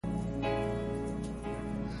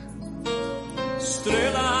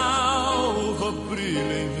Estrela alva brilha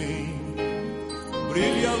em mim,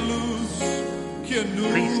 brilha a luz que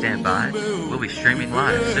inunda. Please stand by. We'll be streaming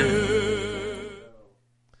live soon.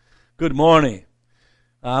 Good morning.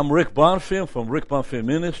 I'm Rick Bonfim from Rick Bonfim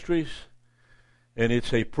Ministries, and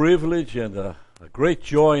it's a privilege and a great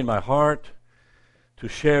joy in my heart to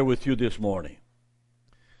share with you this morning.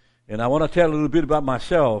 And I want to tell a little bit about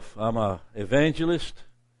myself. I'm an evangelist,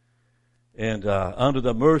 and under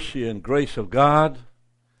the mercy and grace of God,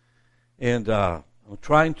 and I'm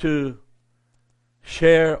trying to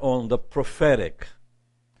share on the prophetic.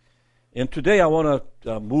 And today I want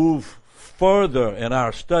to move further in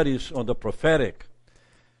our studies on the prophetic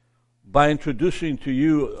by introducing to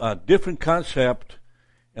you a different concept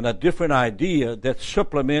and a different idea that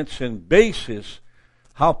supplements and bases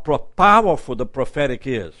how powerful the prophetic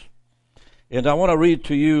is. And I want to read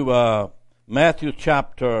to you Matthew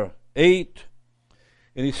chapter 8,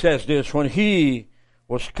 and he says this: when he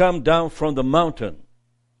was come down from the mountain,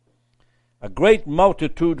 a great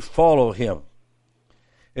multitude followed him.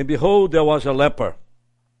 And behold, there was a leper,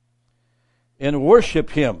 and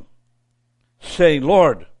worshipped him, saying,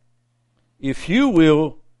 Lord, if you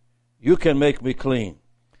will, you can make me clean.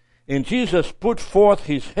 And Jesus put forth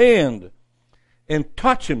his hand and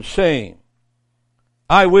touched him, saying,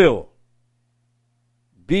 I will,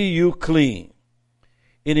 be you clean.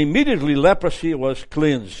 And immediately leprosy was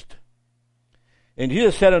cleansed. And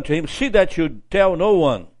Jesus said unto him, see that you tell no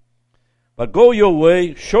one, but go your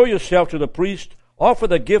way, show yourself to the priest, offer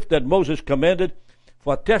the gift that Moses commanded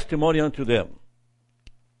for a testimony unto them.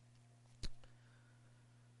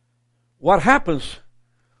 What happens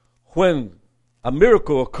when a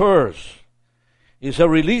miracle occurs is a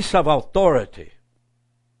release of authority.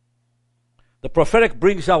 The prophetic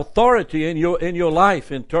brings authority in your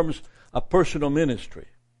life in terms of personal ministry.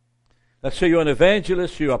 Let's say you're an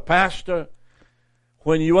evangelist, you're a pastor.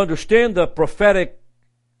 When you understand the prophetic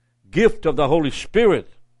gift of the Holy Spirit,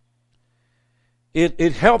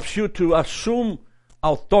 it helps you to assume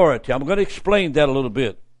authority. I'm going to explain that a little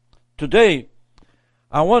bit. Today,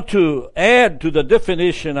 I want to add to the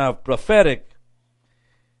definition of prophetic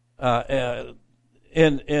and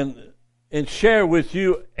share with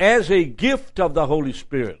you as a gift of the Holy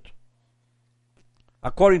Spirit.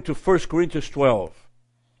 According to 1 Corinthians 12.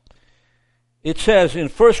 It says in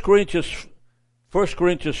 1 Corinthians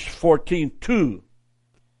 14:2,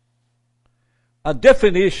 a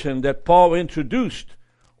definition that Paul introduced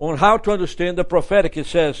on how to understand the prophetic. It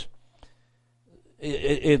says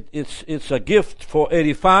it's a gift for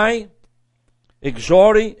edifying,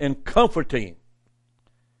 exhorting, and comforting.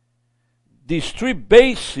 These three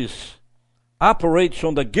bases operates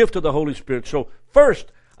on the gift of the Holy Spirit. So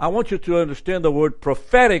first, I want you to understand the word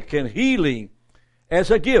prophetic and healing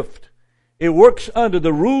as a gift. It works under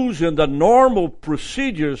the rules and the normal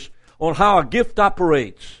procedures on how a gift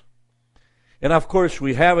operates. And of course,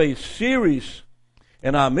 we have a series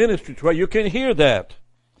in our ministry where you can hear that.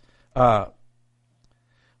 I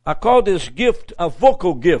call this gift a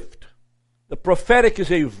vocal gift. The prophetic is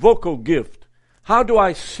a vocal gift. How do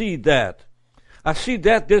I see that? I see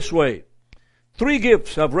that this way. Three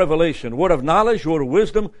gifts of revelation: word of knowledge, word of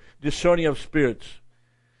wisdom, discerning of spirits.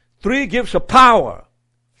 Three gifts of power: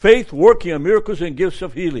 faith, working of miracles, and gifts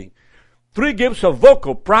of healing. Three gifts of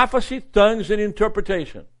vocal: prophecy, tongues, and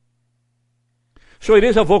interpretation. So it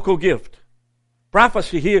is a vocal gift.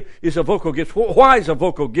 Prophecy here is a vocal gift. Why is a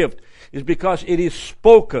vocal gift? It's because it is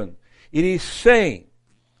spoken. It is saying.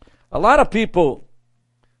 A lot of people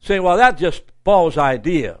say, well, that's just Paul's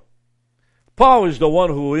idea. Paul is the one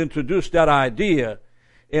who introduced that idea.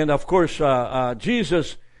 And of course,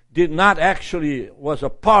 Jesus did not actually was a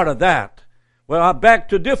part of that. Well, I beg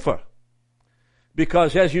to differ.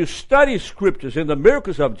 Because as you study scriptures and the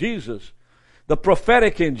miracles of Jesus, the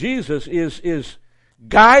prophetic in Jesus is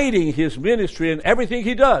guiding his ministry in everything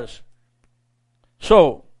he does.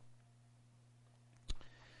 So,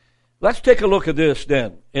 let's take a look at this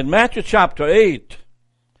then. In Matthew chapter 8,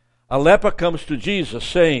 a leper comes to Jesus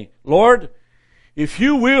saying, Lord, if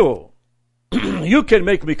you will, you can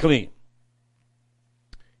make me clean.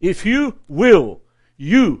 If you will,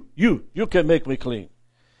 you can make me clean.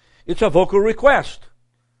 It's a vocal request.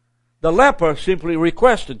 The leper simply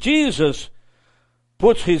requested. Jesus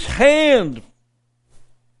puts his hand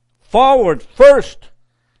forward first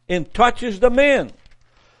and touches the man.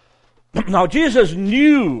 Now Jesus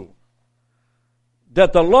knew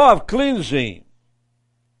that the law of cleansing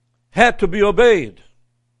had to be obeyed.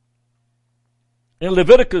 In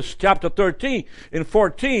Leviticus chapter 13 and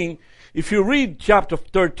 14, if you read chapter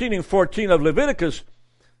 13 and 14 of Leviticus,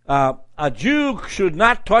 a Jew should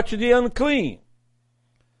not touch the unclean.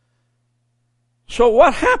 So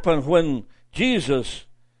what happened when Jesus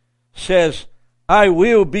says, I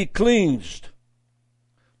will be cleansed?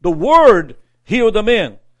 The word healed the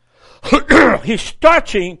man. His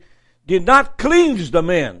touching did not cleanse the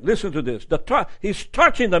man. Listen to this. His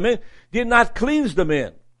touching the man did not cleanse the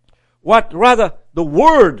man. What rather the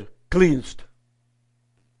word cleansed.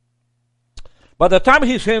 By the time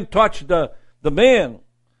his hand touched the man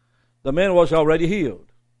was already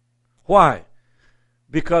healed. Why?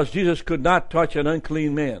 Because Jesus could not touch an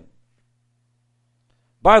unclean man.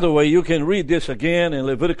 By the way, you can read this again in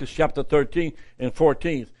Leviticus chapter 13 and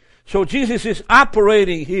 14. So Jesus is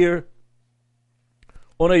operating here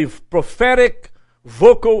on a prophetic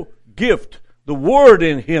vocal gift, the word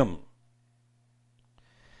in him.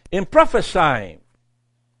 In prophesying,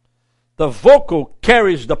 the vocal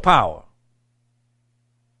carries the power.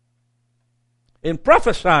 In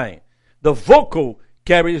prophesying, the vocal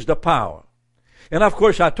carries the power. And of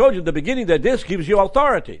course, I told you in the beginning that this gives you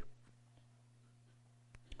authority.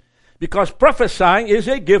 Because prophesying is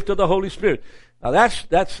a gift of the Holy Spirit. Now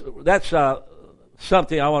that's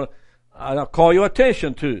something I'll call your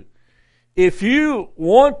attention to. If you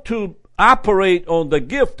want to operate on the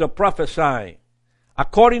gift of prophesying,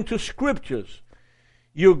 according to scriptures,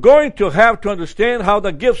 you're going to have to understand how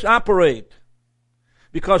the gifts operate.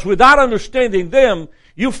 Because without understanding them,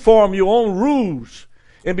 you form your own rules.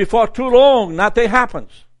 And before too long, nothing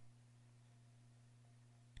happens.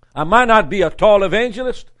 I might not be a tall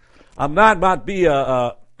evangelist. I might not be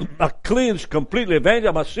a cleansed, completely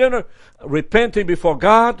evangelist. I'm a sinner, repenting before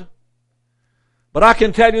God. But I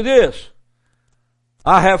can tell you this.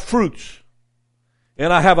 I have fruits.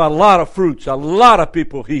 And I have a lot of fruits. A lot of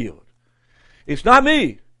people healed. It's not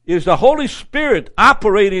me. It's the Holy Spirit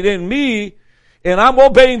operating in me. And I'm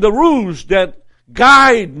obeying the rules that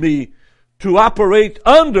guide me to operate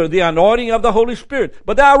under the anointing of the Holy Spirit.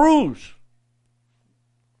 But there are rules.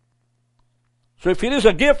 So if it is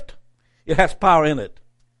a gift, it has power in it.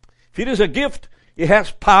 If it is a gift, it has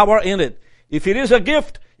power in it. If it is a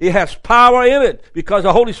gift, it has power in it. Because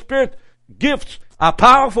the Holy Spirit gifts are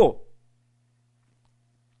powerful.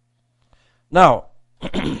 Now,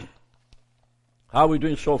 how are we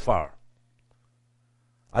doing so far?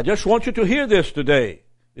 I just want you to hear this today.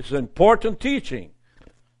 It's an important teaching.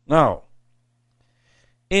 Now,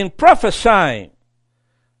 in prophesying,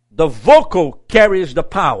 the vocal carries the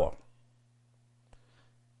power.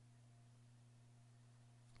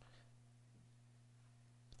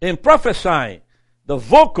 In prophesying, the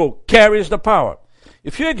vocal carries the power.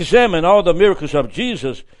 If you examine all the miracles of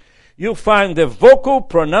Jesus, you'll find the vocal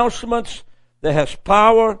pronouncements that has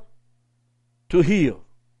power to heal.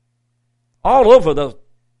 All over the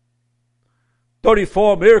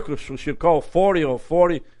 34 miracles, we should call 40 or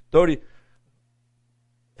 40, 30,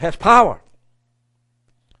 has power.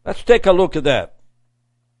 Let's take a look at that.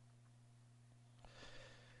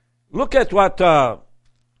 Look at what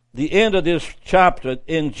the end of this chapter.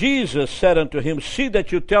 And Jesus said unto him, see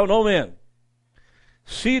that you tell no man.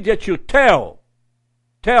 See that you tell.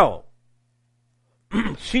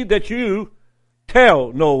 See that you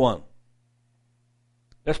tell no one.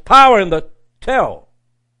 There's power in the tell.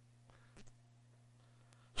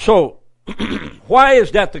 So, why is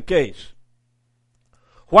that the case?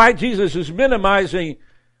 Why Jesus is minimizing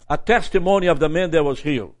a testimony of the man that was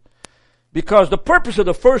healed? Because the purpose of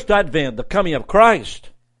the first advent, the coming of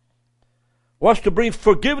Christ, was to bring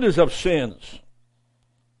forgiveness of sins.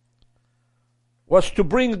 Was to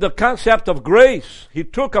bring the concept of grace. He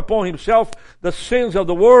took upon himself the sins of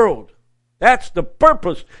the world. That's the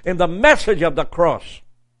purpose and the message of the cross.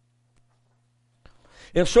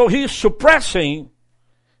 And so he's suppressing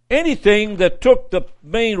anything that took the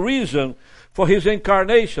main reason for his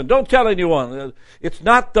incarnation. Don't tell anyone. It's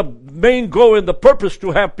not the main goal and the purpose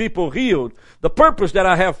to have people healed. The purpose that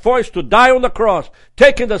I have for is to die on the cross,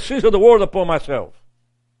 taking the sins of the world upon myself.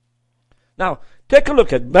 Now, take a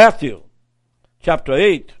look at Matthew chapter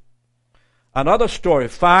 8. Another story,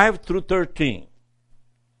 5 through 13.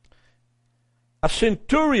 A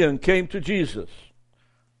centurion came to Jesus,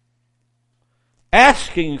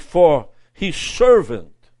 asking for his servant.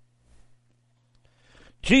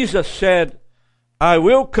 Jesus said, I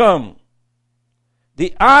will come.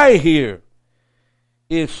 The I here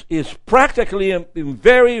is practically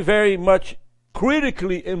very, very much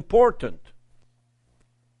critically important.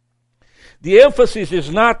 The emphasis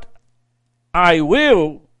is not I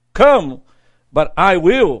will come, but I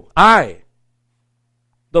will, I.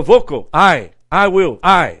 The vocal, I will,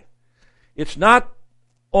 I. It's not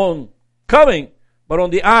on coming, but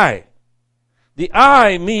on the I. The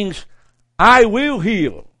I means I will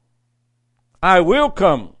heal. I will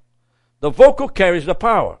come. The vocal carries the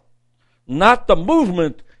power. not the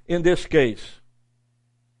movement in this case.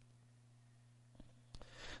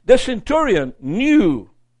 The centurion knew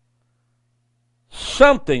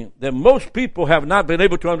something that most people have not been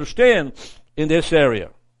able to understand in this area.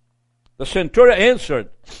 The centurion answered,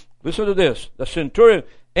 listen to this. The centurion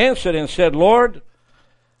answered and said, Lord,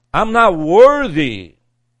 I'm not worthy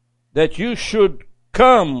that you should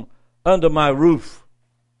come under my roof,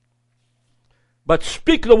 but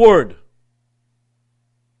speak the word.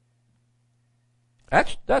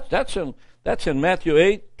 That's in Matthew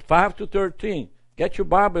 8, 5 to 13. Get your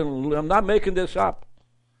Bible, I'm not making this up.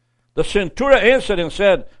 The centurion answered and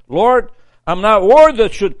said, Lord, I'm not worthy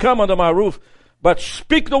that should come under my roof, but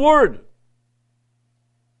speak the word.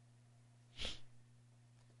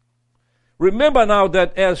 Remember now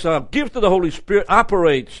that as a gift of the Holy Spirit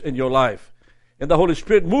operates in your life, and the Holy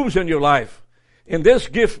Spirit moves in your life, and this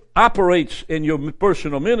gift operates in your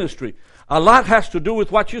personal ministry, a lot has to do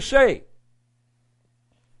with what you say.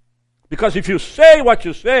 Because if you say what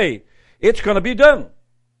you say, it's going to be done.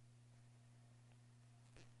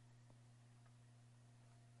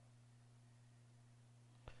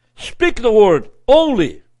 Speak the word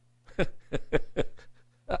only.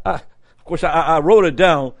 Of course, I wrote it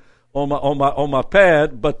down on my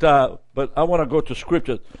pad, but I want to go to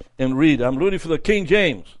Scripture and read. I'm reading for the King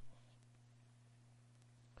James.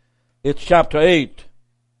 It's chapter 8.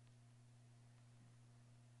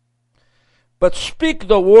 But speak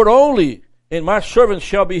the word only, and my servant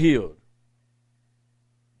shall be healed.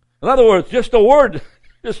 In other words, just the word.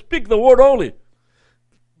 Just speak the word only.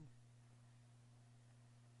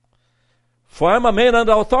 For I am a man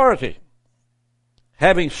under authority,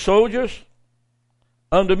 having soldiers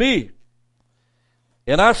under me.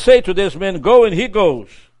 And I say to this man, go, and he goes.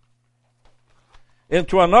 And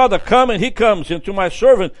to another, come, and he comes. And to my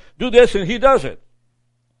servant, do this, and he does it.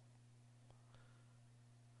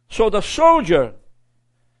 So the soldier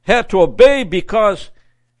had to obey because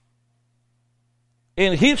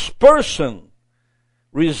in his person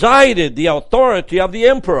resided the authority of the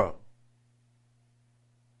emperor.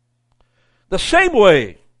 The same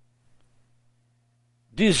way,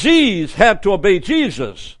 disease had to obey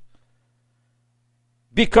Jesus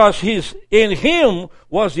because in him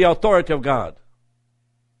was the authority of God.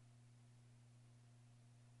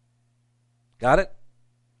 Got it?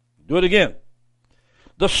 Do it again.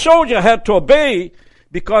 The soldier had to obey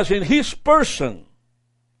because in his person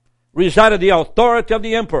resided the authority of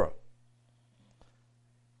the emperor.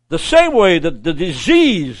 The same way that the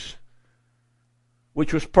disease,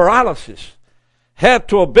 which was paralysis, had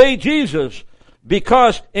to obey Jesus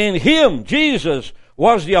because in him, Jesus,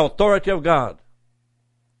 was the authority of God.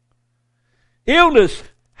 Illness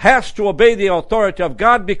has to obey the authority of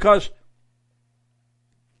God because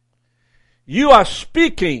you are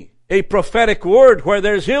speaking a prophetic word where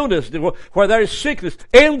there is illness, where there is sickness,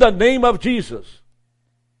 in the name of Jesus.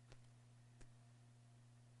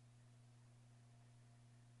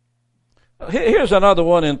 Here's another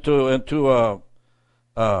one into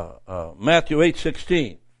Matthew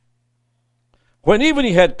 8:16. When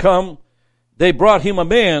evening had come, they brought him a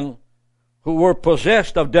man who were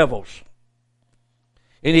possessed of devils.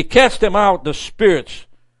 And he cast them out, the spirits,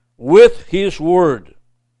 with his word.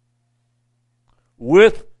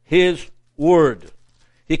 With his word.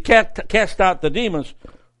 He cast out the demons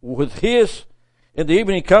with his. In the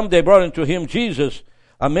evening come, they brought unto him Jesus,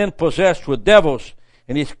 a man possessed with devils.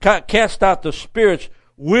 And he cast out the spirits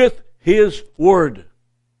with his word.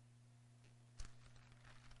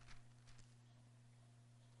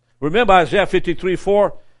 Remember Isaiah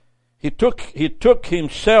 53:4?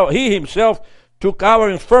 He himself took our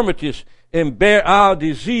infirmities and bare our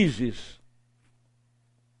diseases.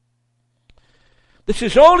 This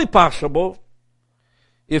is only possible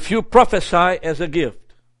if you prophesy as a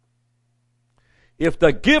gift. If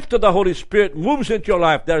the gift of the Holy Spirit moves into your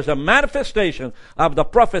life, there's a manifestation of the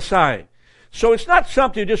prophesying. So it's not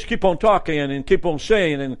something you just keep on talking and keep on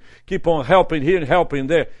saying and keep on helping here and helping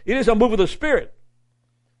there. It is a move of the Spirit.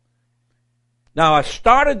 Now, I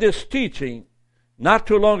started this teaching not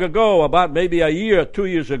too long ago, about maybe a year or 2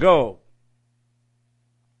 years ago.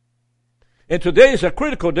 And today is a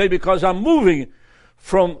critical day because I'm moving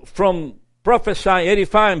from prophesying,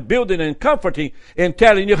 edifying, building, and comforting, and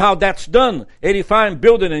telling you how that's done. Edifying,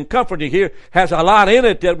 building, and comforting here has a lot in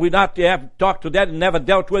it that we not have talked to that and never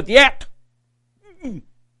dealt with yet.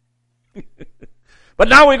 But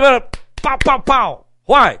now we're going to pow, pow, pow.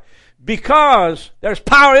 Why? Because there's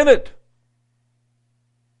power in it.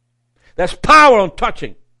 There's power on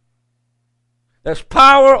touching. There's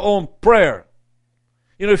power on prayer.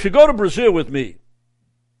 You know, if you go to Brazil with me,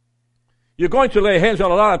 You're going to lay hands on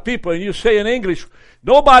a lot of people and you say in English,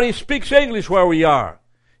 nobody speaks English where we are.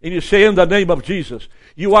 And you say in the name of Jesus.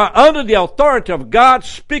 You are under the authority of God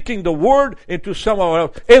speaking the word into someone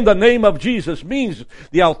else. In the name of Jesus means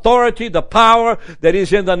the authority, the power that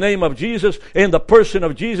is in the name of Jesus, in the person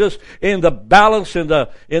of Jesus, in the balance, in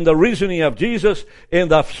the reasoning of Jesus, in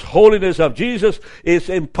the holiness of Jesus is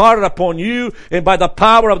imparted upon you. And by the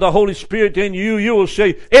power of the Holy Spirit in you, you will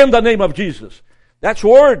say, in the name of Jesus. That's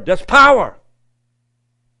word, that's power.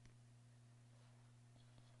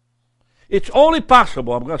 It's only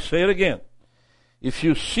possible, I'm going to say it again, if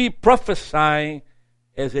you see prophesying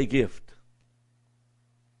as a gift.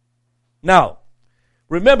 Now,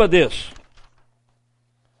 remember this,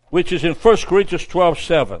 which is in 1 Corinthians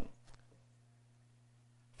 12:7.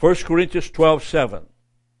 1 Corinthians 12:7.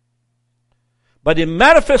 But the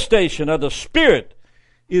manifestation of the Spirit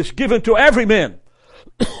is given to every man,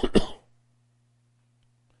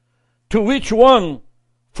 to each one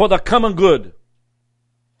for the common good.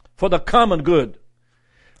 For the common good.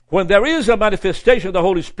 When there is a manifestation of the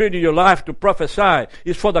Holy Spirit in your life to prophesy,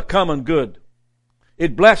 it's for the common good.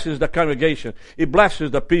 It blesses the congregation. It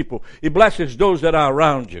blesses the people. It blesses those that are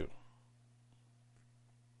around you.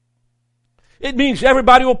 It means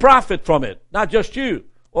everybody will profit from it. Not just you,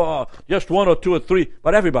 or just one or two or three,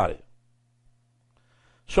 but everybody.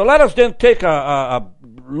 So let us then take a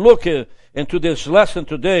look into this lesson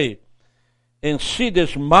today and see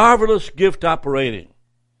this marvelous gift operating.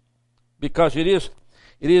 Because it is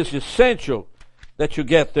essential that you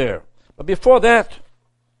get there. But before that,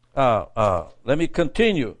 let me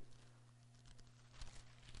continue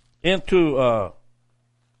into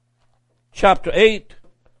chapter 8,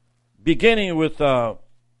 beginning with of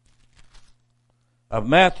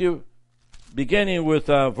Matthew, beginning with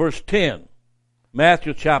verse 10.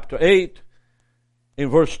 Matthew chapter 8, in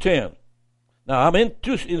verse 10. Now I'm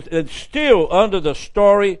still under the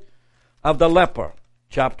story of the leper.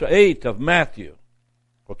 Chapter 8 of Matthew.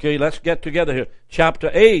 Okay, let's get together here.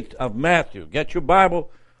 Chapter 8 of Matthew. Get your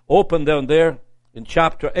Bible open down there in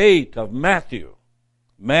chapter 8 of Matthew.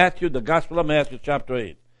 Matthew, the Gospel of Matthew, chapter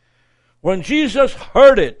 8. When Jesus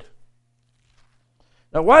heard it.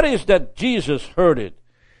 Now, what is that Jesus heard it?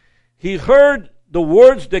 He heard the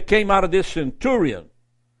words that came out of this centurion.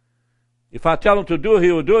 If I tell him to do it,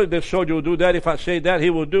 he will do it. This soldier will do that. If I say that, he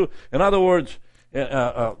will do. In other words,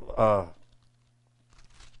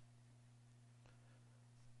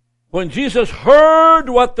 when Jesus heard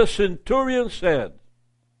what the centurion said,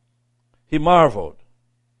 he marveled.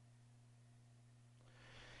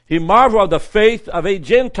 He marveled at the faith of a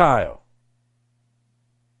Gentile.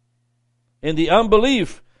 And the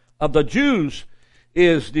unbelief of the Jews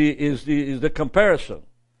is the comparison.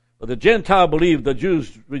 But the Gentile believed, the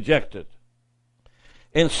Jews rejected.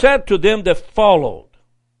 And said to them that followed.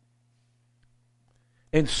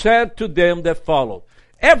 And said to them that followed.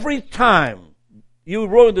 Every time you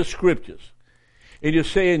wrote the scriptures, and you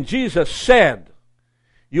say, and Jesus said,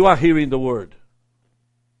 you are hearing the word.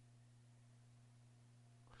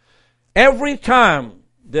 Every time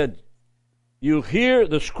that you hear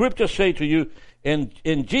the scripture say to you, and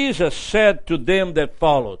Jesus said to them that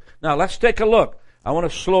followed. Now let's take a look. I want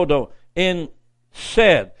to slow down. And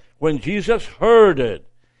said, when Jesus heard it,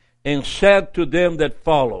 and said to them that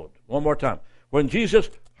followed. One more time. When Jesus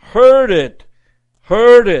heard it,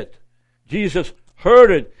 Jesus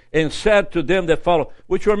heard it and said to them that followed,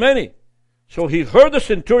 which were many. So he heard the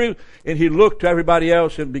centurion and he looked to everybody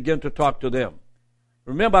else and began to talk to them.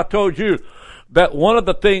 Remember, I told you that one of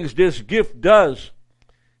the things this gift does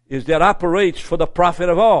is that operates for the profit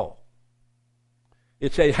of all.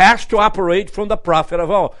 It has to operate from the profit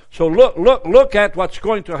of all. So look at what's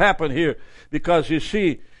going to happen here. Because you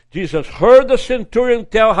see, Jesus heard the centurion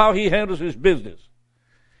tell how he handles his business.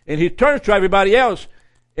 And he turns to everybody else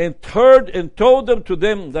and heard and told them to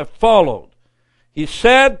them that followed. He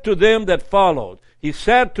said to them that followed. He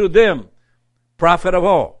said to them, prophet of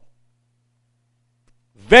all.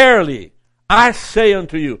 Verily, I say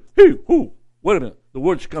unto you. Wait a minute, the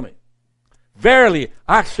word's coming. Verily,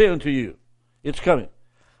 I say unto you. It's coming.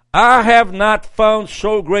 I have not found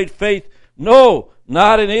so great faith, no,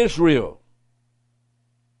 not in Israel.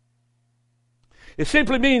 It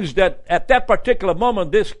simply means that at that particular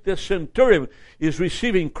moment, this centurion is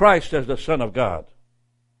receiving Christ as the Son of God.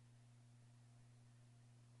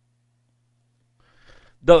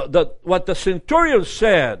 What the centurion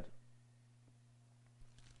said.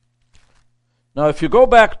 Now, if you go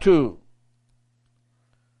back to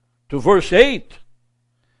verse 8,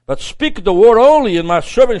 but speak the word only, and my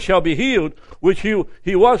servant shall be healed, which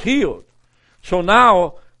he was healed. So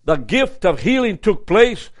now the gift of healing took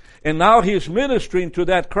place, and now he is ministering to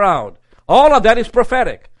that crowd. All of that is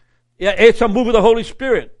prophetic. It's a move of the Holy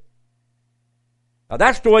Spirit. Now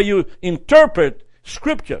that's the way you interpret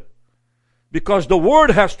Scripture. Because the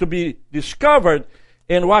Word has to be discovered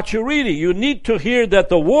in what you're reading. You need to hear that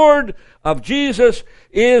the Word of Jesus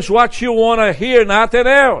is what you want to hear, nothing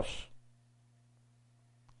else.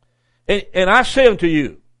 And I say unto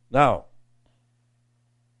you, now,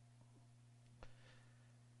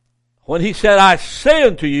 when he said, I say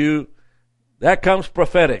unto you, that comes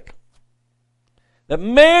prophetic. That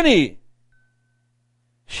many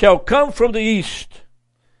shall come from the east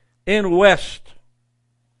and west,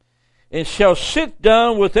 and shall sit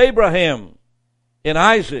down with Abraham and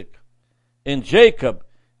Isaac and Jacob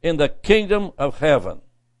in the kingdom of heaven.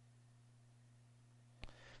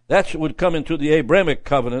 That would come into the Abrahamic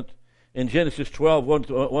covenant in Genesis 12,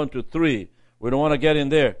 1 to 3. We don't want to get in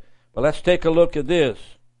there. But let's take a look at this.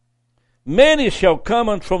 Many shall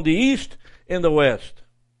come from the east and the west.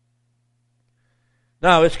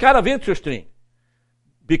 Now, it's kind of interesting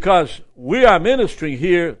because we are ministering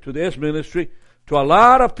here to this ministry to a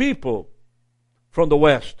lot of people from the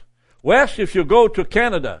west. West, if you go to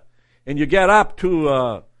Canada and you get up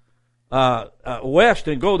to west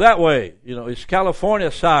and go that way, it's California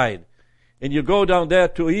side, and you go down there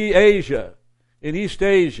to Asia, in East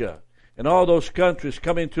Asia, and all those countries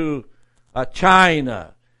coming to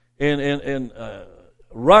China and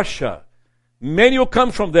Russia. Many will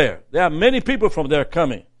come from there. There are many people from there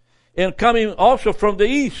coming. And coming also from the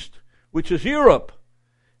east, which is Europe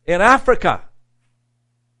and Africa.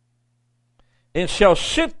 And shall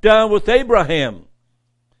sit down with Abraham.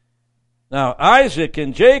 Now, Isaac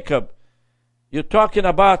and Jacob, you're talking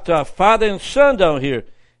about father and son down here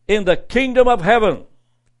in the kingdom of heaven.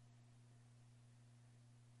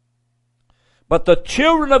 But the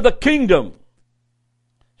children of the kingdom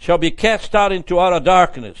shall be cast out into outer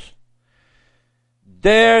darkness.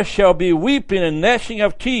 There shall be weeping and gnashing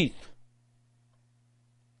of teeth.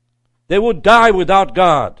 They will die without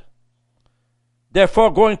God,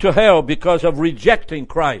 therefore going to hell because of rejecting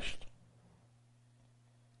Christ.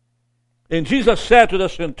 And Jesus said to the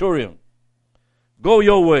centurion, go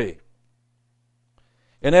your way.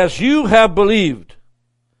 And as you have believed,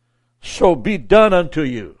 so be done unto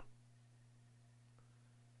you.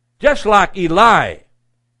 Just like Eli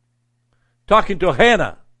talking to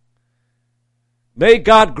Hannah. May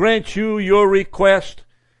God grant you your request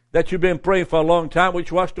that you've been praying for a long time,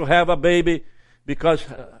 which was to have a baby, because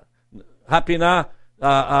Hapinah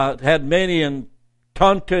had many and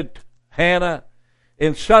taunted Hannah,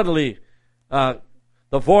 and suddenly the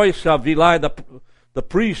voice of Eli, the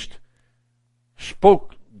priest,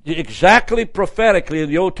 spoke exactly prophetically in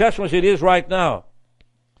the Old Testament as it is right now.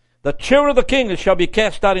 The children of the kingdom shall be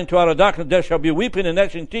cast out into outer darkness. There shall be weeping and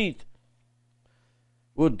gnashing teeth.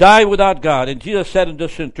 Will die without God. And Jesus said unto the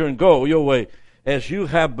centurion, go your way, as you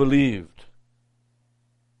have believed.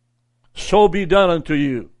 So be done unto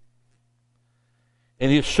you.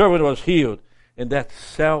 And his servant was healed in that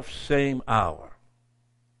self-same hour.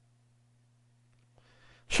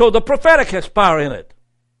 So the prophetic has power in it.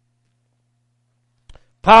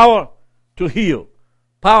 Power to heal.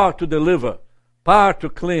 Power to deliver. Power to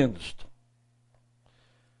cleanse.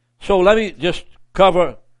 So let me just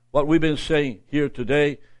cover what we've been saying here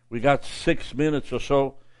today. We got 6 minutes or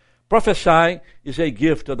so. Prophesying is a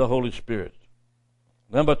gift of the Holy Spirit.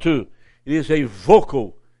 Number 2, it is a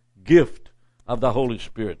vocal gift of the Holy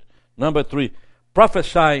Spirit. Number 3,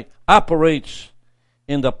 prophesying operates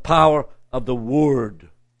in the power of the Word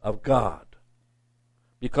of God,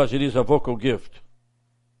 because it is a vocal gift.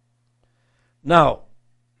 Now,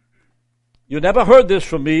 you never heard this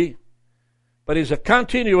from me, but it's a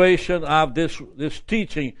continuation of this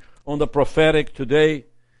teaching on the prophetic today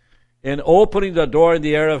and opening the door in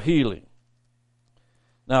the area of healing.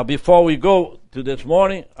 Now, before we go to this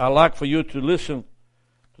morning, I'd like for you to listen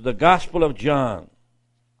to the Gospel of John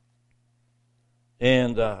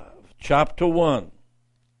and chapter 1.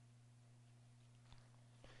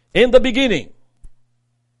 In the beginning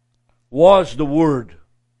was the Word,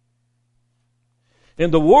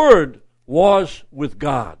 and the Word was with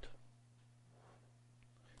God,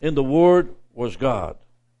 and the Word was God.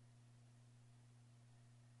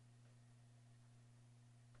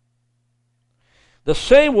 The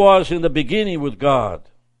same was in the beginning with God.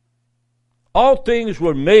 All things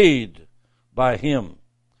were made by Him,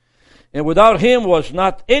 and without Him was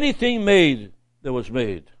not anything made that was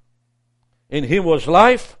made. In Him was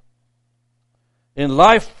life, and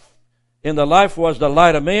the life was the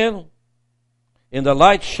light of man, and the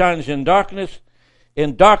light shines in darkness,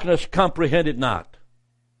 and darkness comprehended not.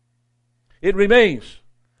 It remains.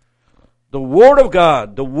 The Word of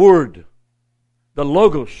God, the Word, the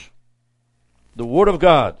Logos, The Word of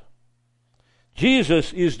God.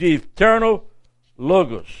 Jesus is the eternal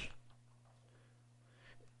Logos.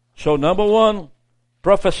 So number one,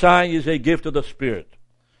 prophesying is a gift of the Spirit.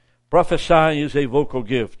 Prophesying is a vocal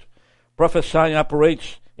gift. Prophesying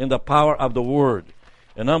operates in the power of the Word.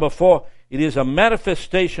 And number four, it is a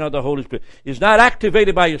manifestation of the Holy Spirit. It's not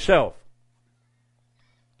activated by yourself.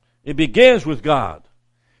 It begins with God.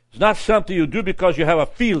 It's not something you do because you have a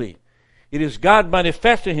feeling. It is God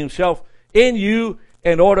manifesting Himself in you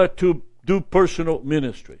in order to do personal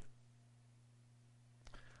ministry.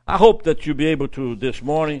 I hope that you'll be able to this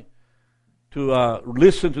morning to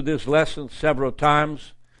listen to this lesson several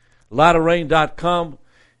times. LattofRain.com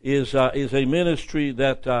is a ministry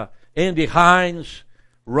that Andy Hines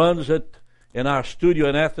runs it in our studio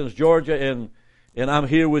in Athens, Georgia, and I'm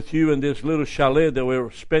here with you in this little chalet that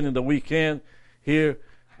we're spending the weekend here.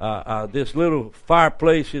 This little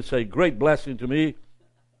fireplace, it's a great blessing to me.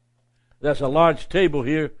 There's a large table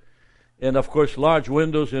here, and of course large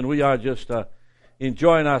windows, and we are just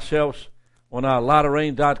enjoying ourselves on our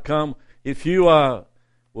LattofRain.com. If you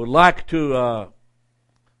would like to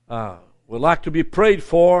be prayed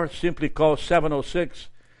for, simply call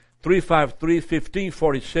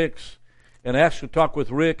 706-353-1546 and ask to talk with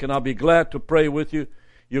Rick, and I'll be glad to pray with you.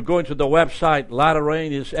 You're going to the website.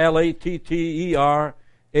 Latter-Rain is Latterein.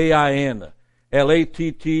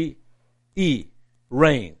 Latte,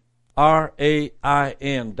 Rain,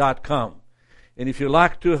 RAIN.com. And if you'd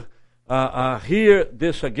like to hear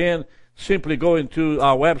this again, simply go into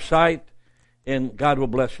our website, and God will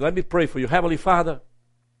bless you. Let me pray for you. Heavenly Father,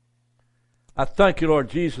 I thank you, Lord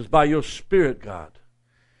Jesus, by your Spirit, God.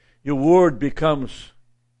 Your Word becomes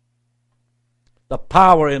the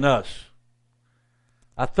power in us.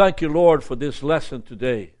 I thank you, Lord, for this lesson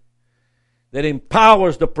today that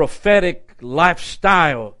empowers the prophetic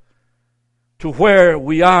lifestyle to where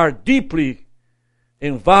we are deeply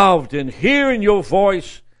involved in hearing your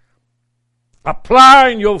voice,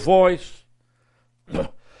 applying your voice,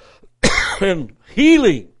 and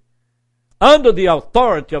healing under the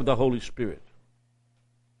authority of the Holy Spirit.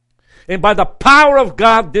 And by the power of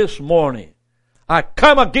God this morning, I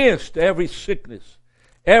come against every sickness,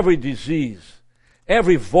 every disease,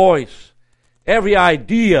 every voice, every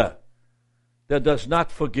idea that does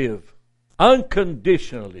not forgive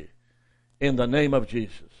unconditionally in the name of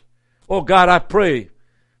Jesus. Oh God, I pray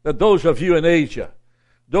that those of you in Asia,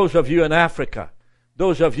 those of you in Africa,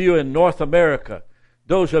 those of you in North America,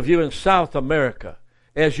 those of you in South America,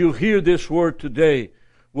 as you hear this word today,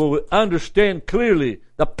 will understand clearly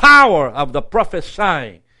the power of the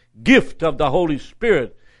prophesying gift of the Holy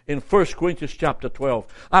Spirit in 1 Corinthians chapter 12.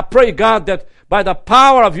 I pray, God, that by the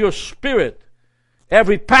power of your Spirit,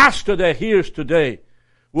 every pastor that hears today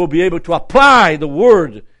will be able to apply the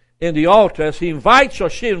word in the altar as he invites or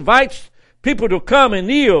she invites people to come and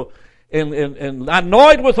kneel and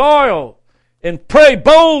anoint with oil and pray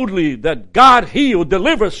boldly that God heal,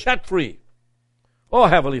 deliver, set free. Oh,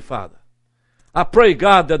 Heavenly Father, I pray,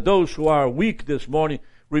 God, that those who are weak this morning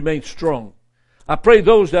remain strong. I pray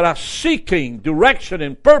those that are seeking direction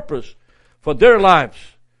and purpose for their lives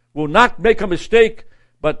will not make a mistake,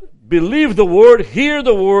 but believe the Word, hear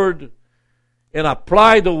the Word, and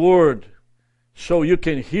apply the Word so you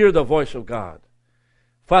can hear the voice of God.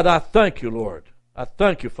 Father, I thank you, Lord. I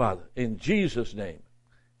thank you, Father. In Jesus' name,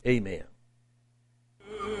 amen.